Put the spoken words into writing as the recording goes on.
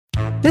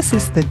This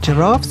is the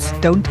Giraffes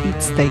Don't Eat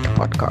Steak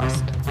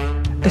podcast,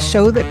 a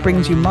show that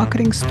brings you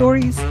marketing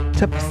stories,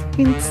 tips,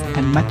 hints,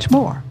 and much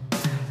more.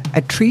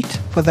 A treat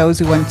for those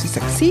who want to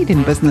succeed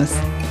in business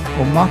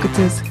or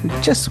marketers who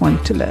just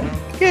want to learn.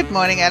 Good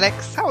morning,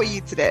 Alex. How are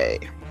you today?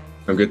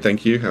 I'm good,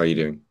 thank you. How are you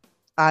doing?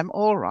 I'm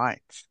all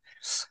right.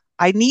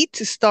 I need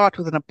to start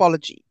with an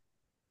apology.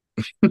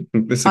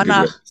 This is a On good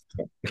our, way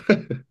to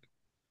start.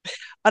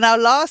 on our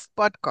last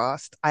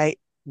podcast, I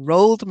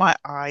rolled my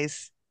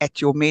eyes at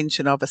your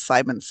mention of a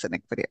Simon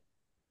Sinek video.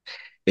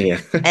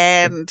 Yeah.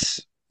 And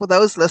for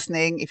those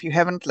listening, if you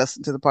haven't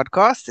listened to the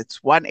podcast,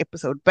 it's one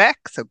episode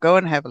back, so go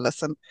and have a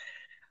listen.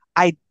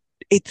 I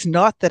It's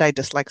not that I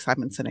dislike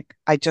Simon Sinek.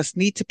 I just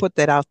need to put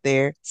that out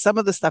there. Some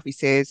of the stuff he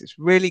says is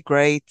really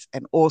great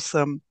and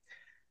awesome.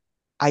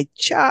 I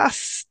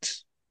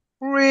just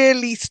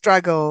really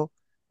struggle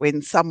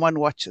when someone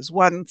watches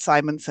one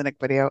Simon Sinek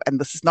video, and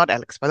this is not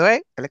Alex, by the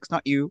way, Alex,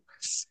 not you,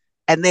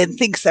 and then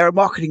thinks they're a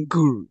marketing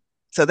guru.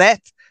 So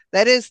that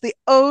is the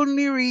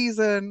only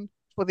reason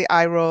for the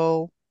eye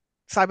roll.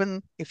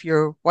 Simon, if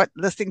you're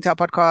listening to our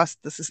podcast,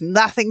 this is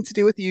nothing to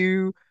do with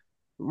you.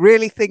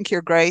 Really think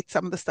you're great.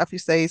 Some of the stuff you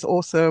say is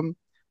awesome,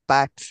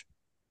 but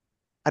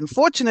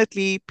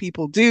unfortunately,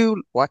 people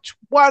do watch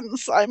one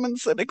Simon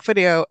Sinek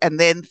video and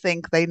then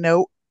think they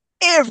know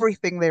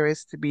everything there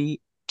is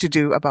to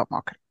do about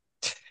marketing.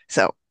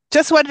 So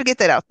just wanted to get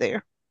that out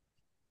there.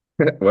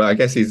 Well, I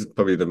guess he's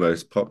probably the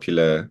most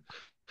popular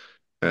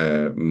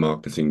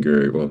marketing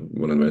guru, or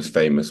one of the most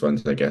famous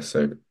ones, I guess.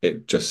 So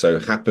it just so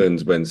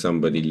happens when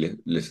somebody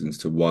listens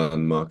to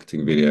one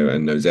marketing video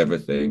and knows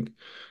everything,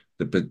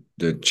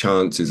 the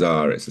chances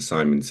are it's a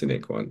Simon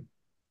Sinek one.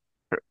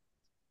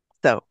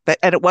 So,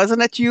 and it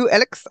wasn't at you,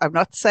 Alex. I'm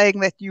not saying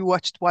that you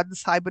watched one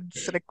Simon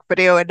Sinek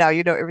video and now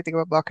you know everything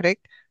about marketing.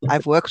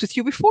 I've worked with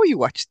you before you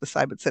watched the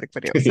Simon Sinek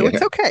video, so it's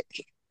Yeah. okay.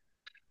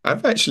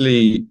 I've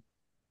actually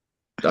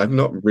I've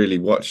not really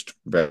watched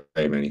very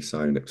many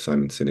Simon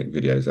Sinek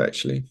videos,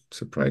 actually,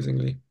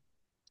 surprisingly.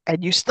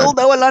 And you still I've,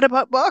 know a lot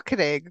about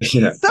marketing.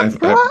 yeah,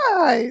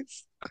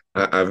 Surprise!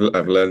 I've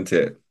learned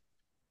it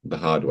the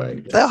hard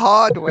way. The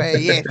hard way.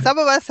 Yes, some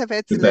of us have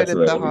had The to learn best it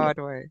way the of it. hard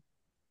way.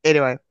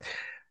 Anyway,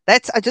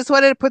 I just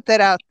wanted to put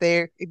that out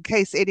there in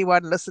case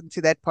anyone listened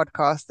to that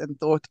podcast and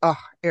thought, oh,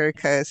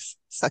 Erica is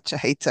such a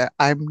hater.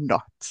 I'm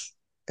not.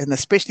 And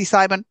especially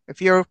Simon,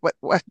 if you're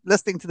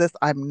listening to this,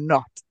 I'm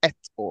not at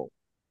all.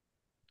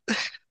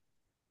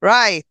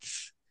 Right.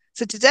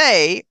 So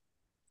today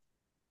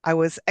I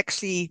was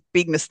actually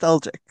being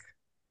nostalgic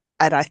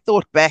and I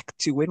thought back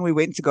to when we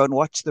went to go and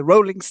watch the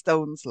Rolling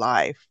Stones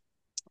live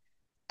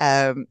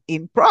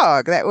in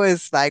Prague. That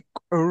was like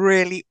a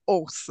really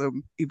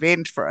awesome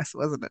event for us,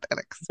 wasn't it,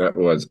 Alex? That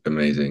was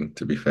amazing,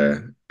 to be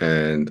fair,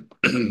 and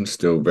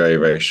still very,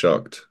 very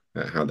shocked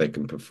at how they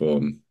can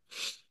perform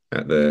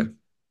at the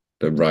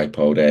ripe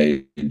old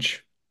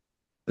age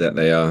that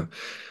they are.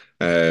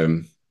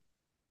 Um,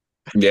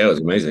 yeah, it was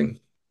amazing.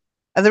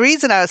 And the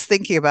reason I was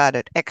thinking about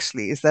it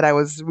actually is that I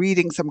was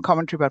reading some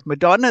commentary about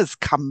Madonna's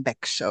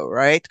comeback show,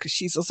 right? Because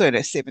she's also in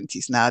her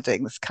 70s now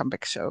doing this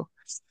comeback show.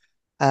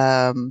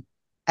 Um,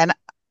 and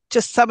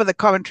just some of the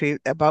commentary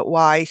about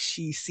why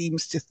she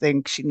seems to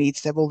think she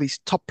needs to have all these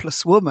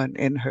topless women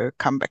in her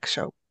comeback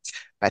show.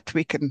 But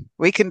we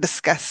can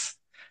discuss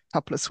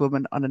topless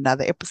women on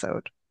another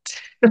episode.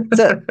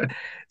 So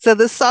so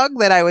the song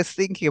that I was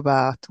thinking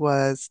about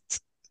was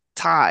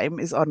Time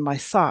is on My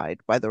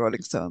Side by the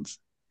Rolling Stones.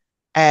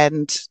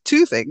 And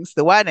two things.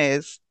 The one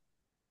is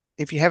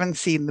if you haven't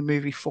seen the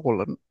movie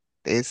Fallen,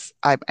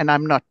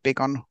 I'm not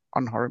big on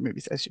horror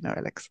movies, as you know,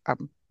 Alex.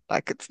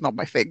 Like it's not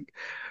my thing,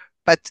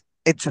 but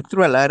it's a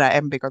thriller, and I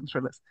am big on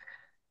thrillers.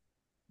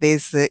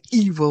 There's the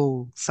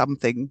evil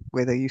something,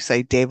 whether you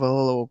say devil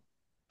or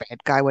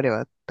bad guy,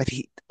 whatever, but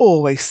he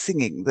always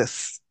singing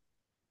this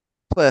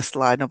first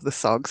line of the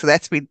song. So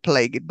that's been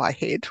playing in my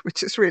head,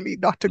 which is really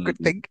not a good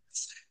Mhm. thing.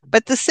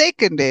 But the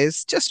second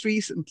is just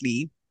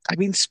recently, I've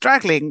been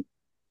struggling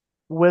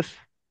with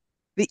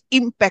the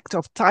impact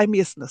of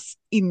timelessness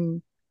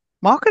in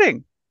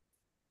marketing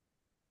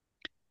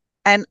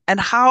and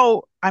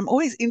how I'm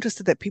always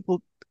interested that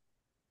people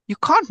you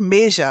can't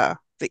measure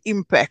the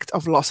impact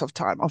of loss of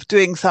time of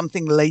doing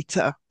something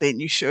later than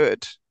you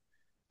should,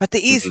 but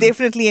there is Mhm.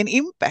 definitely an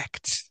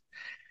impact,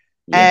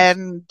 Yes.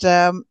 and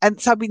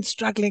so I've been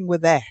struggling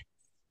with that.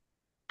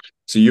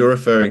 So you're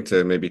referring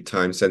to maybe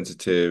time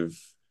sensitive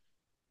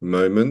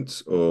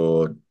moments,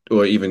 or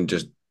even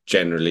just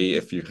generally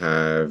if you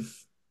have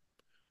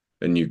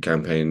a new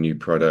campaign, a new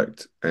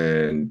product,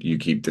 and you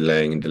keep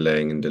delaying and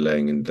delaying and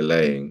delaying and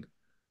delaying,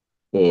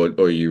 or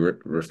are you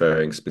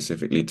referring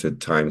specifically to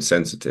time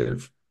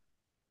sensitive?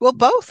 Well,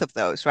 both of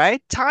those,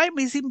 right? Time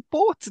is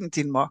important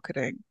in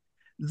marketing,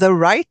 the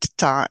right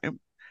time.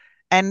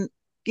 And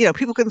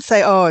people can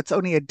say, oh, it's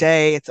only a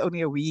day, it's only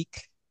a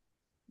week.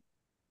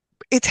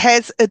 It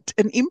has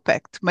an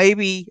impact,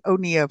 maybe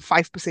only a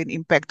 5%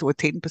 impact or a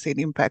 10%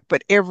 impact,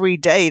 but every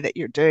day that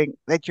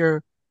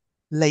you're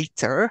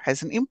later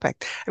has an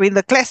impact. I mean,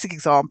 the classic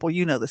example,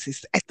 this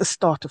is at the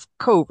start of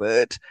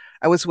COVID,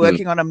 I was Mm,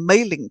 working on a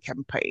mailing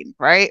campaign,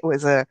 right? It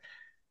was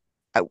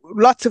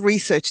lots of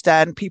research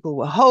done. People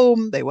were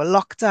home, they were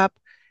locked up,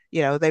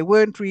 they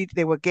weren't read,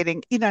 they were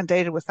getting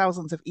inundated with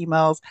thousands of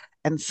emails.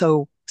 And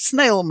so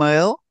snail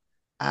mail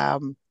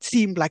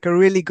seemed like a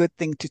really good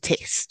thing to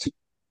test.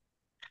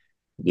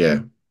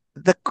 yeah.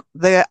 The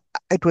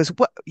it was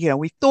what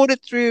we thought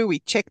it through, we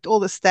checked all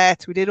the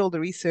stats, we did all the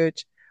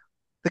research.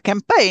 The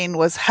campaign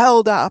was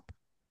held up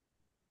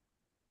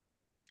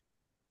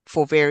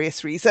for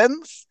various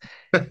reasons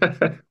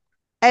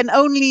and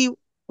only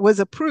was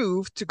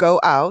approved to go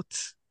out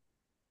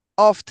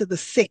after the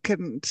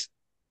second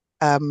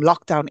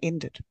lockdown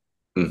ended.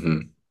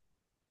 hmm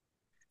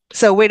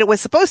So when it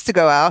was supposed to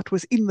go out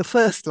was in the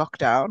first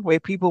lockdown where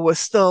people were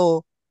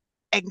still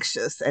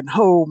anxious and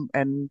home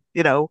and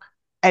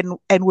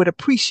and would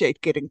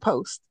appreciate getting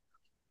posts.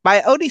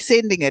 By only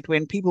sending it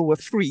when people were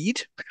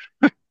freed,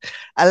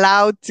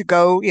 allowed to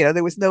go,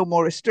 there was no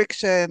more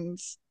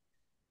restrictions.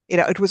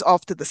 It was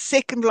after the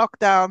second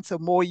lockdown, so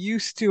more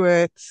used to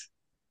it.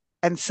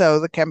 And so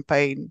the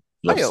campaign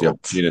Lost the failed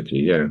opportunity.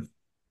 Yeah.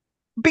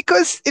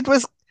 because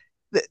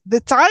the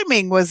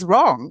timing was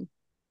wrong.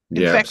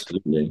 In Yeah, fact,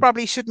 absolutely.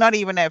 probably should not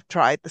even have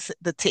tried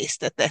the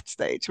test at that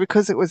stage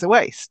because it was a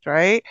waste,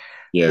 right?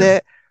 Yeah.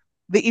 The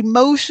the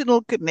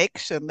emotional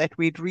connection that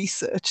we'd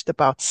researched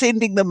about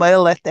sending the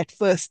mail at that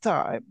first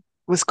time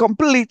was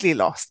completely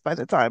lost by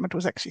the time it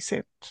was actually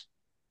sent.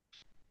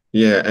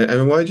 Yeah.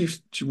 And why do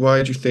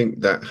you think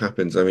that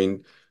happens? I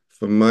mean,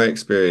 from my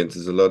experience,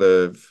 there's a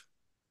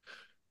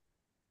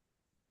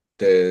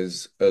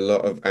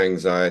lot of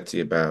anxiety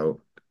about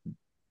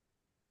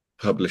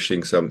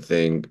publishing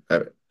something.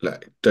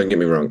 Like, don't get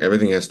me wrong,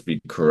 everything has to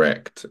be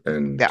correct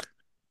and Yeah,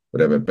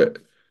 whatever, but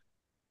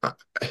I-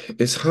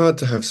 it's hard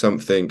to have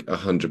something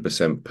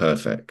 100%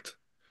 perfect.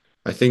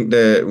 I think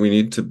that we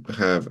need to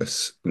have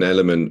an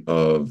element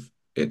of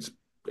it's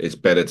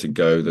better to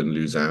go than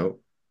lose out.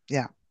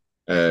 yeah,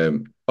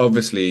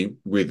 Obviously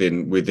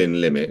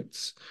within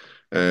limits.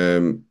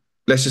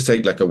 Let's just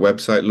take like a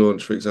website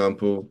launch, for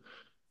example.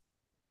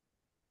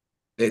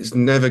 It's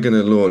never going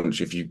to launch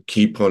if you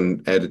keep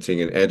on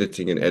editing and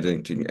editing and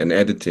editing and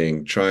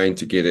editing, trying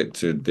to get it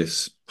to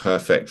this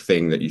perfect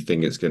thing that you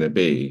think it's going to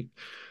be.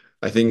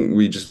 I think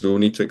we just all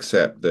need to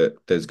accept that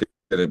there's going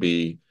to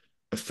be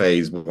a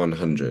phase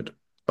 100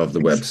 of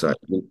the website.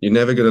 You're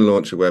never going to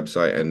launch a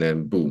website and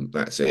then boom,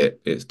 that's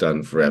it. It's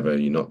done forever.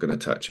 You're not going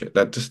to touch it.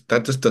 That just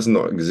does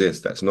not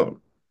exist. That's not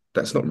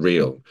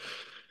real.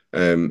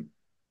 Um,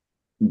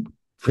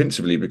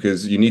 Principally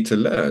because you need to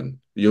learn.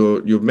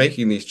 You're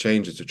making these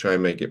changes to try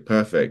and make it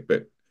perfect,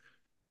 but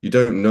you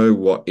don't know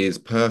what is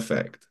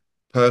perfect.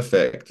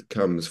 Perfect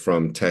comes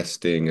from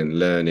testing and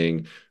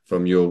learning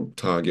from your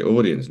target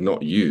audience,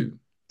 not you.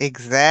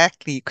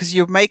 exactly. Because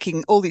you're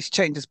making all these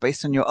changes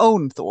based on your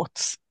own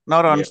thoughts,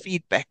 not on Yeah.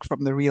 feedback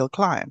from the real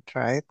client,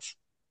 right?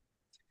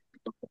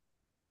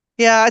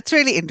 Yeah, it's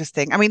really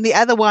interesting. I mean, the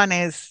other one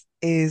is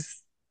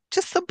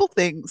just simple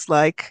things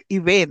like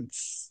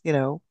events.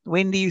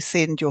 When do you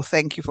send your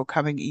thank you for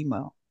coming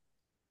email?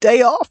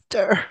 Day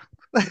after.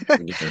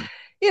 Yeah.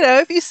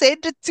 If you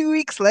send it 2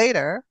 weeks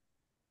later,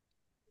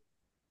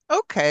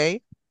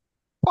 okay,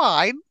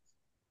 fine.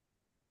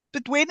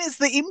 But when is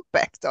the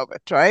impact of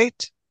it,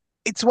 right?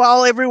 It's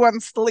while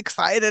everyone's still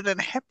excited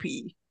and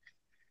happy.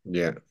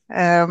 Yeah.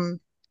 Um,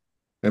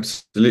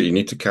 Absolutely. You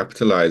need to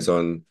capitalize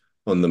on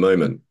the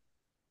moment.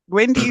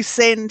 when do you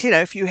send,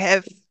 if you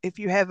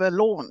have a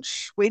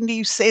launch, when do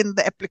you send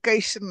the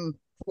application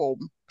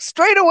form?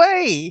 Straight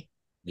away,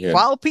 Yeah.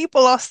 while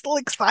people are still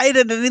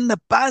excited and in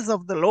the buzz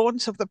of the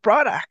launch of the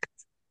product.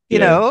 You Yeah.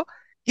 know,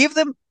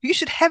 you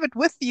should have it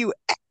with you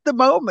at the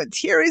moment.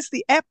 Here is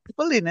the app,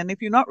 fill in, and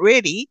if you're not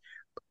ready,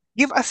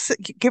 give us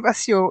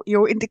your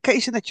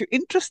indication that you're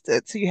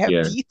interested, so you have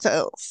Yeah.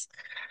 details.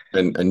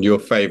 And your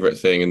favorite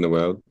thing in the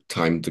world,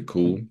 time to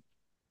cool.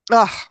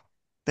 Oh,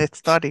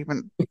 let's not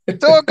even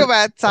talk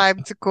about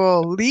time to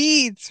call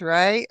leads,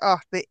 right? Oh,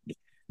 the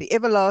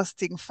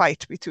everlasting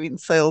fight between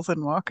sales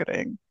and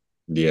marketing.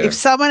 If Yeah.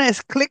 someone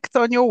has clicked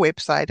on your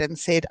website and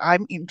said,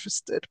 I'm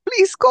interested,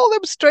 please call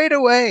them straight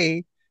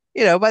away.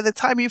 By the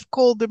time you've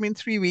called them in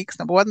 3 weeks,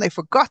 number one, they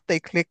forgot they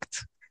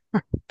clicked.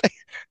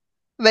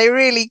 They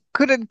really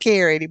couldn't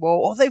care anymore.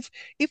 Or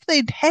if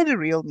they'd had a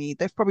real need,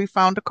 they've probably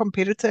found a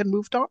competitor and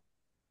moved on.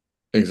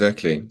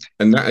 Exactly.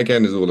 And that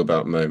again is all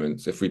about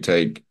moments. If we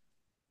take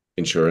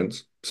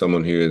insurance,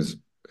 someone who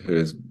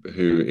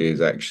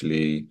is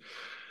actually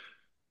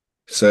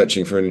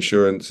searching for an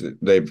insurance,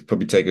 they've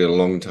probably taken a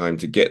long time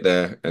to get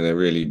there and they're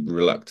really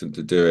reluctant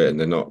to do it and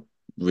they're not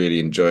really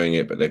enjoying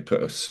it, but they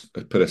put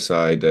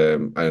aside I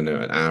don't know,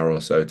 an hour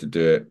or so to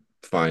do it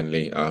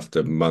finally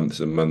after months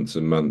and months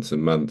and months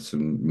and months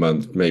and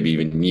months, maybe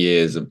even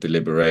years of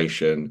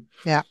deliberation.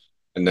 Yeah,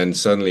 And then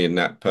suddenly in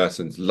that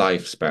person's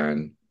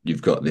lifespan,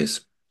 you've got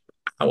this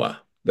hour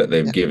that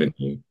they've yeah, given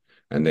you.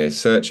 And they're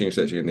searching,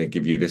 and they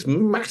give you this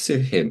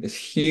massive hint, this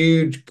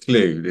huge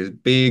clue, this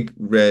big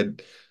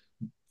red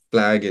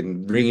flag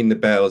and ringing the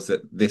bells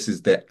that this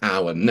is their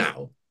hour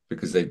now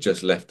because they've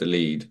just left the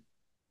lead,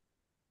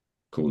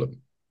 call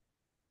them,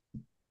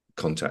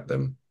 contact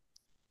them.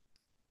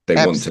 They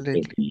want to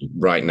talk Absolutely. to you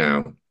right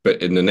now,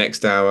 but in the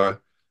next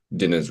hour,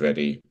 dinner's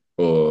ready,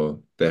 or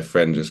their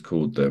friend just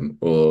called them,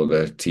 or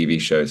their TV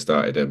show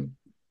started them.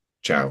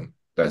 Ciao.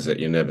 That's it.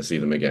 You never see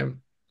them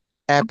again.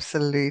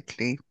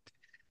 Absolutely.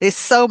 There's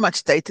so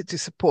much data to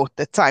support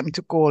that time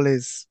to call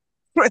is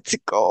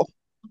critical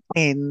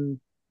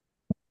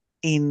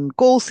in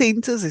call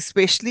centers,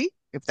 especially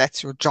if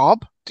that's your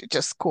job to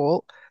just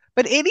call.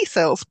 But any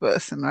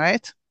salesperson,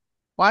 right?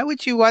 Why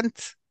would you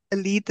want a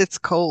lead that's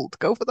cold?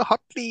 Go for the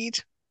hot lead.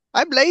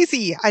 I'm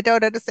lazy. I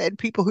don't understand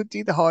people who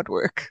do the hard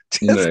work.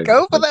 No, Just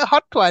go for exactly. the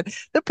hot one.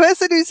 The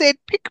person who said,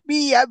 pick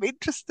me, I'm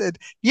interested.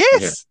 Yeah,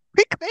 Yes,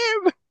 pick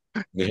them.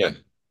 yeah,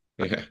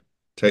 yeah.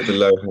 Take the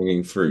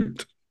low-hanging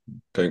fruit.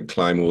 Don't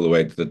climb all the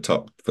way to the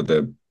top for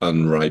the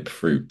unripe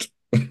fruit.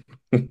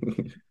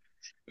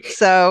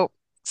 So,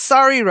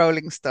 sorry,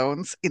 Rolling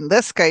Stones. In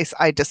this case,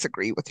 I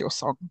disagree with your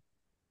song.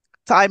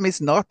 Time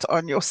is not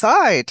on your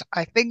side.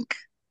 I think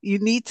you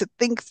need to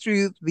think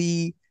through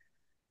the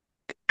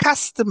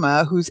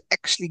customer who's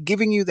actually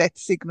giving you that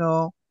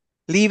signal,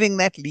 leaving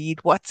that lead,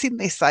 what's in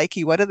their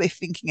psyche, what are they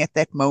thinking at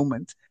that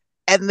moment,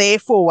 and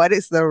therefore, what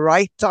is the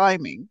right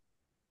timing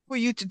for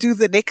you to do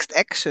the next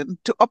action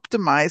to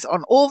optimize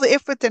on all the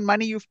effort and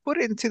money you've put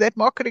into that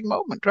marketing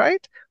moment,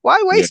 right?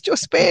 Why Yeah, waste your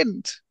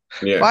spend?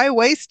 yeah, Why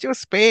waste your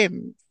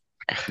spend?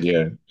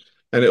 yeah.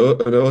 And it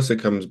also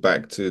comes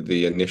back to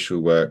the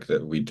initial work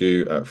that we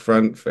do up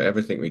front for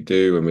everything we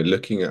do when we're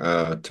looking at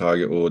our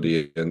target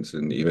audience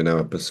and even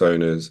our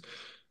personas,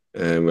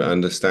 and we're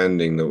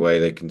understanding the way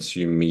they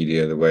consume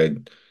media, the way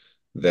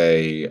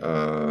they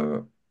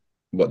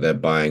what their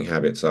buying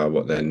habits are,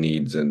 what their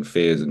needs and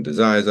fears and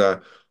desires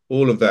are.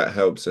 All of that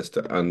helps us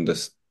to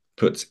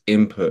puts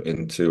input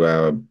into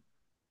our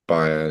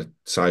buyer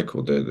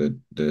cycle, the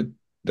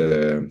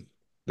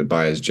the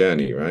buyer's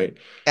journey, right?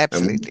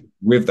 And Absolutely.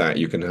 with that,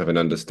 you can have an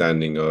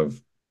understanding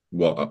of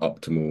what are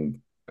optimal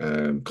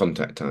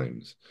contact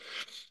times,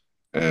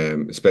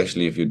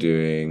 especially if you're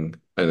doing,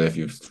 I don't know, if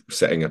you're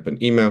setting up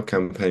an email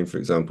campaign, for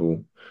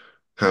example,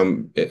 how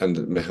it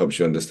helps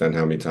you understand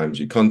how many times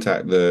you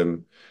contact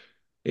them,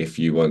 if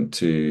you want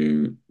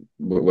to,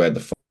 where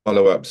the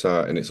follow-ups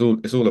are, and it's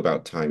all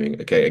about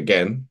timing. Okay,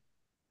 again,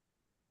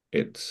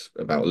 it's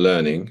about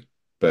learning,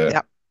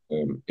 Yeah, but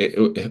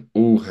it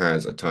all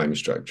has a time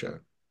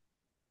structure.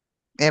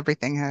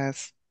 everything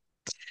has.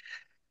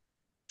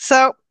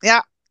 So,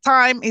 yeah,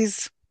 time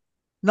is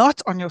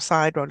not on your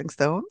side, Rolling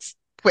Stones,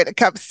 when it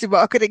comes to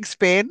marketing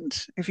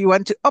spend. If you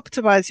want to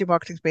optimize your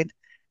marketing spend,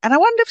 and I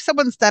wonder if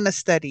someone's done a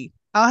study.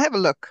 I'll have a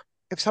look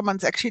if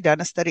someone's actually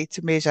done a study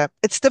to measure.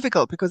 It's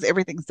difficult because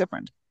everything's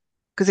different.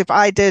 Because if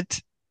I did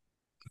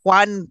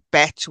one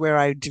batch where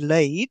I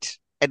delayed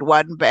and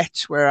one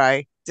batch where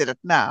I did it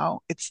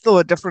now, it's still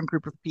a different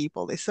group of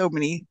people. There's so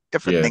many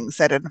different Yeah. things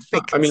that it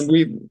I mean, affects.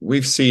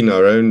 we've seen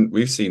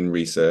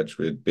research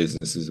with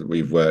businesses that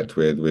we've worked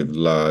with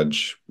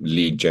large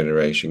lead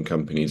generation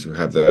companies who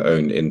have their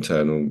own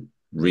internal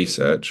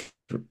research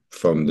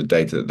from the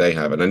data that they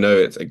have. And I know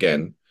it's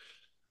again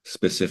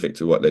specific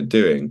to what they're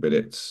doing, but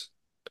it's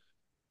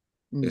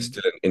Mm.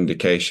 still an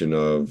indication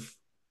of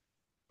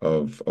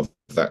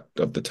that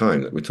of the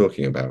time that we're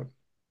talking about.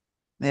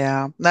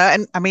 Yeah. No,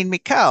 and I mean,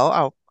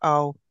 Mikhail,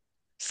 our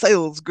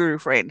sales guru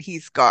friend,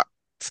 he's got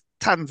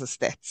tons of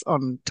stats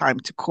on time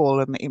to call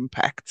and the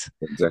impact.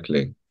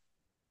 Exactly.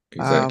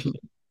 Um, Exactly.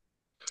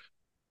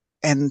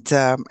 and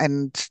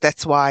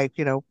that's why,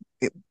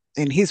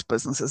 in his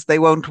businesses, they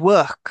won't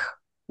work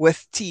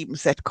with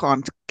teams that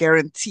can't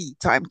guarantee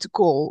time to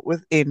call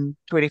within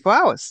 24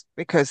 hours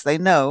because they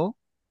know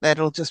that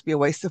it'll just be a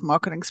waste of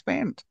marketing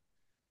spend.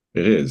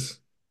 It is.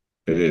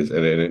 It is,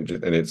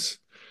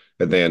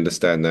 and they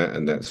understand that,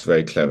 and that's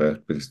very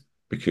clever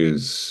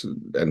because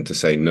and to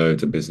say no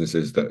to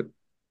businesses that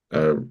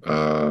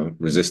are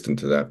resistant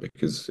to that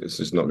because it's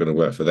just not going to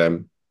work for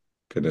them,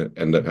 going to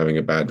end up having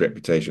a bad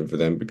reputation for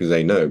them because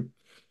they know.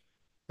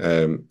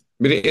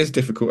 But it is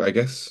difficult, I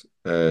guess,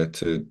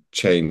 to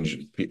change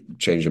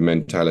your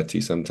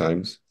mentality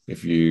sometimes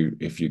if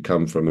you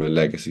come from a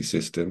legacy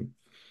system.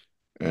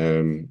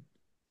 Um,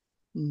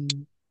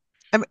 Mm.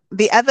 I mean,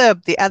 the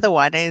other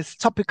one is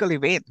topical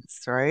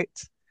events, right?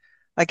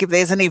 Like if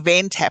there's an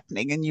event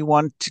happening and you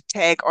want to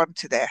tag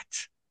onto that,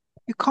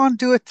 you can't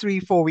do it 3,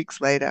 4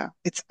 weeks later.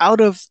 It's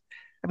out of,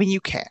 I mean,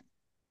 you can.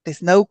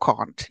 There's no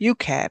can't. You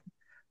can.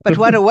 But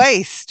what a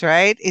waste,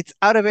 right? It's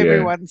out of yeah,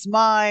 everyone's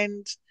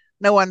mind.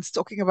 No one's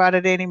talking about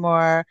it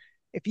anymore.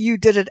 If you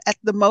did it at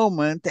the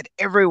moment that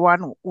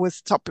everyone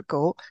was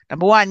topical,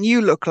 number one,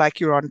 you look like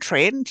you're on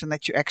trend and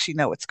that you actually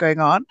know what's going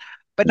on.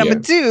 But number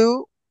yeah,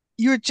 two,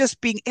 you're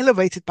just being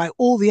elevated by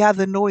all the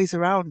other noise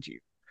around you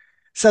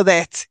so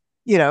that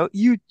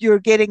you're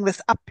getting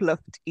this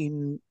uplift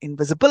in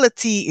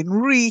visibility, in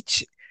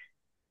reach,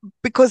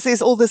 because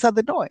there's all this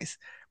other noise.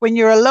 When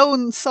you're a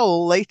lone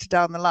soul later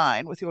down the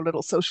line with your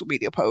little social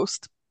media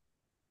post,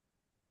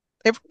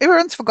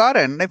 Everyone's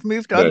forgotten. They've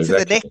moved No, on to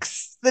exactly.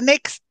 the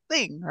next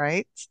thing,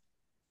 right?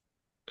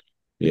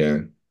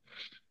 Yeah.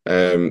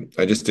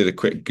 I just did a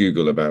quick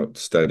Google about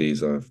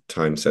studies of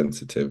time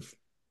sensitive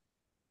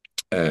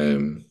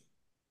um,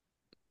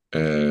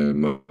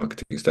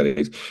 marketing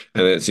studies,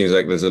 and it seems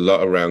like there's a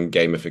lot around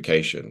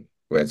gamification,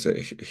 where it's a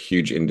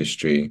huge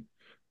industry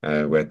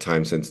where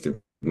time sensitive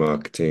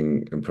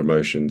marketing and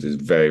promotions is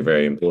very,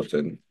 very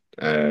important.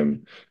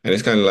 And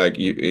it's kind of like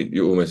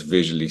you're almost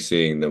visually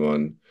seeing them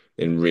on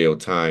in real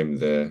time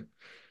the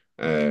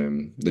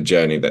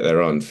journey that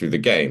they're on through the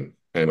game.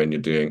 And when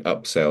you're doing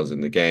upsells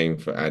in the game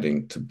for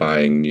adding to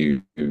buying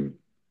new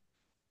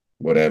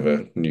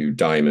whatever, new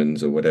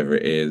diamonds or whatever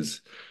it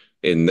is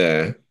in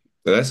there.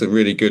 But that's a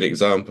really good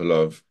example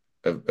of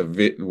a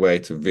way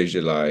to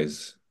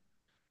visualize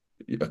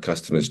a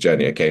customer's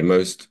journey. Okay,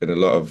 most in a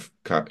lot of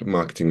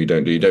marketing we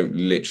don't do, you don't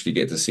literally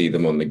get to see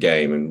them on the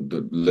game and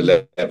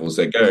the levels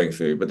they're going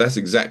through. But that's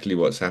exactly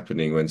what's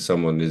happening when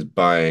someone is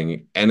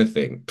buying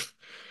anything.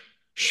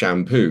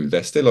 Shampoo,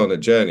 they're still on a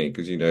journey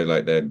because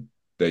like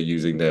they're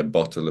using their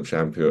bottle of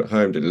shampoo at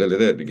home.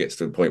 It gets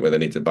to the point where they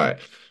need to buy it.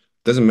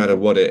 Doesn't matter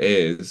what it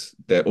is,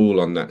 they're all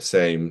on that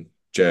same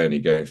journey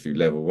going through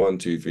level one,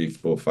 two, three,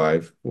 four,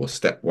 five, or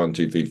step one,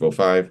 two, three, four,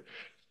 five.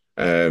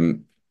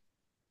 Um,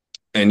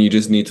 and you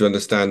just need to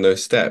understand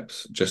those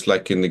steps. Just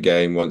like in the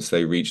game, once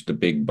they reach the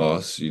big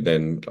boss, you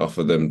then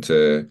offer them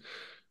to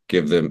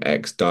give them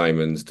X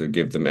diamonds to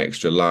give them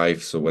extra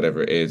lives or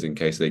whatever it is in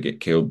case they get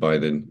killed by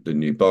the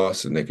new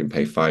boss, and they can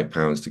pay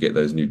 £5 to get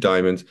those new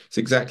diamonds. It's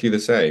exactly the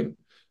same.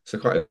 So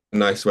quite a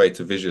nice way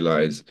to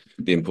visualize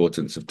the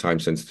importance of time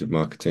sensitive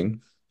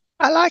marketing.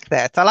 I like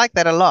that. I like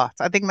that a lot.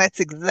 I think that's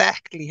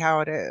exactly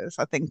how it is.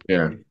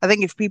 Yeah. I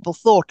think if people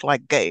thought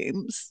like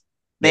games,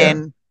 Yeah.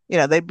 then,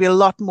 there'd be a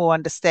lot more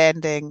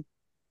understanding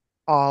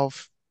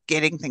of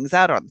getting things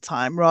out on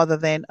time rather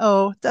than,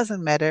 oh, it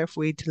doesn't matter if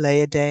we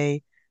delay a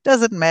day,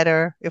 doesn't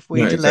matter if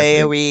we No, delay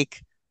a exactly.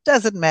 week,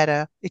 doesn't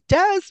matter. It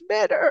does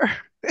matter.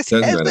 It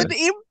Doesn't has an matter.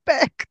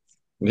 impact.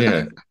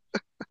 Yeah.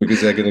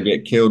 Because they're going to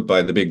get killed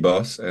by the big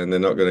boss and they're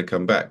not going to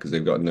come back because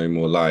they've got no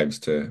more lives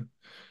to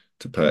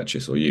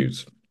purchase or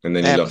use. And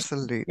then you lost.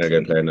 Now go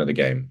Absolutely. play another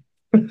game.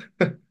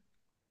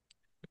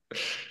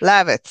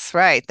 Love it.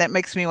 Right. That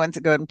makes me want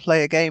to go and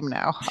play a game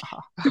now.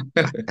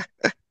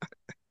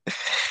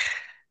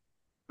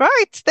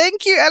 Right.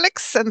 Thank you,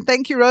 Alex, and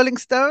thank you, Rolling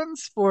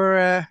Stones, for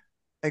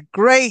a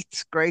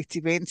great, great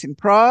event in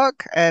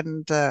Prague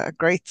and a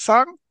great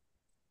song.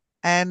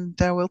 And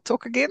we'll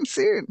talk again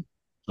soon.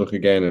 Talk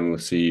again and we'll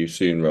see you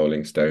soon,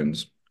 Rolling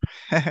Stones.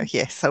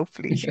 Yes,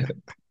 hopefully.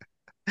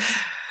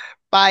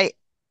 Bye.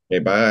 Okay,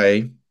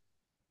 bye.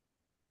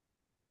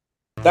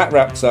 That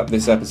wraps up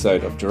this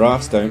episode of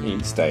Giraffes Don't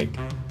Eat Steak.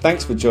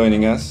 Thanks for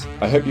joining us.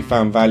 I hope you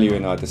found value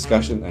in our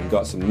discussion and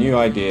got some new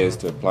ideas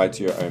to apply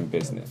to your own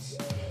business.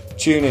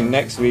 Tune in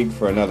next week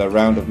for another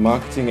round of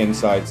marketing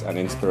insights and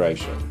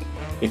inspiration.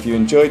 If you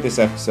enjoyed this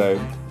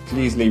episode,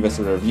 please leave us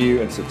a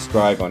review and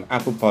subscribe on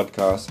Apple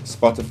Podcasts,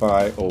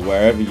 Spotify, or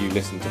wherever you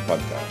listen to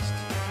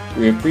podcasts.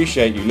 We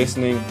appreciate you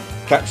listening.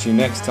 Catch you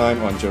next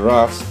time on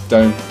Giraffes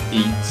Don't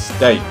Eat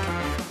Steak.